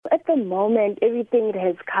the moment, everything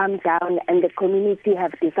has calmed down and the community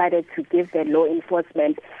have decided to give the law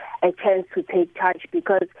enforcement a chance to take charge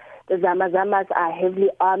because the Zamazamas are heavily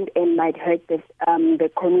armed and might hurt the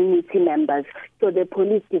community members. So the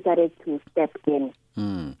police decided to step in.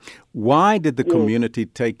 Why did the community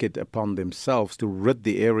take it upon themselves to rid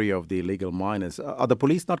the area of the illegal miners? Are the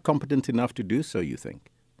police not competent enough to do so, you think?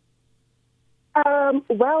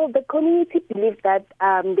 Well, the community believes that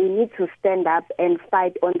they need to stand up and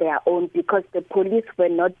fight on their own because the police were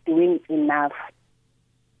not doing enough.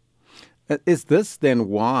 Is this then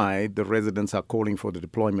why the residents are calling for the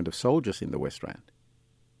deployment of soldiers in the West Rand?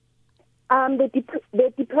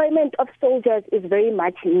 The deployment of soldiers is very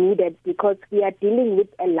much needed because we are dealing with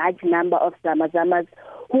a large number of Zamazamas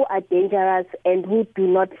who are dangerous and who do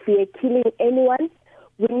not fear killing anyone.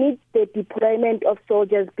 We need the deployment of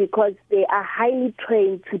soldiers because they are highly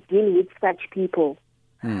trained to deal with such people.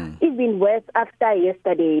 Even worse, after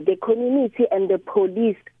yesterday, the community and the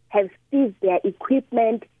police have seized their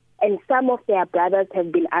equipment and some of their brothers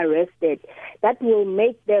have been arrested. That will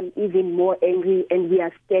make them even more angry, and we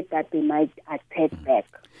are scared that they might attack back.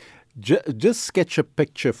 Just sketch a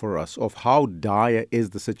picture for us of how dire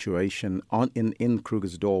is the situation in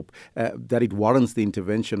Krugersdorp that it warrants the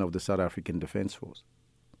intervention of the South African Defence Force.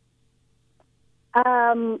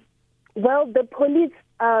 Well, the police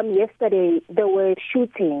yesterday, they were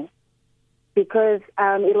shooting because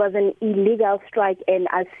it was an illegal strike and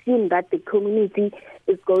assumed that the community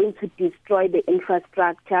is going to destroy the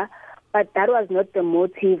infrastructure, but that was not the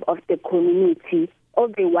motive of the community. All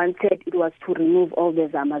they wanted it was to remove all the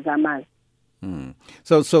Zamazamas.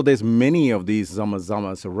 So there's many of these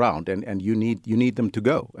Zamazamas around, and you need them to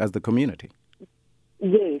go as the community.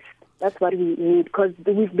 Yes, that's what we need because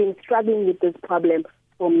we've been struggling with this problem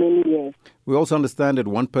for many years. We also understand that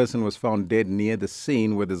one person was found dead near the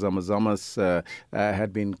scene where the Zamazamas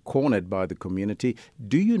had been cornered by the community.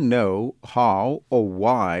 Do you know how or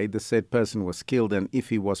why the said person was killed and if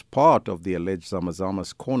he was part of the alleged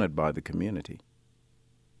Zamazamas cornered by the community?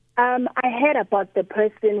 I heard about the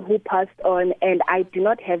person who passed on and I do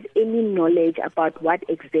not have any knowledge about what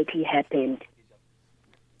exactly happened.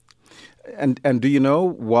 And do you know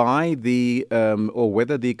why or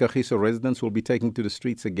whether the Kagiso residents will be taking to the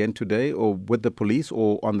streets again today, or with the police,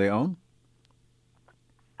 or on their own?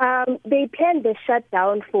 They planned the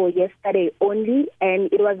shutdown for yesterday only,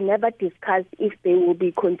 and it was never discussed if they will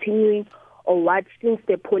be continuing or what. Since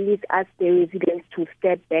the police asked the residents to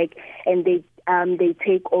step back and they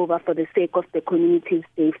take over for the sake of the community's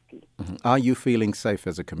safety. Are you feeling safe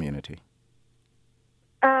as a community?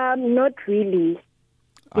 Not really.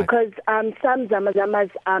 Because some Zamazamas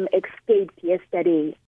escaped yesterday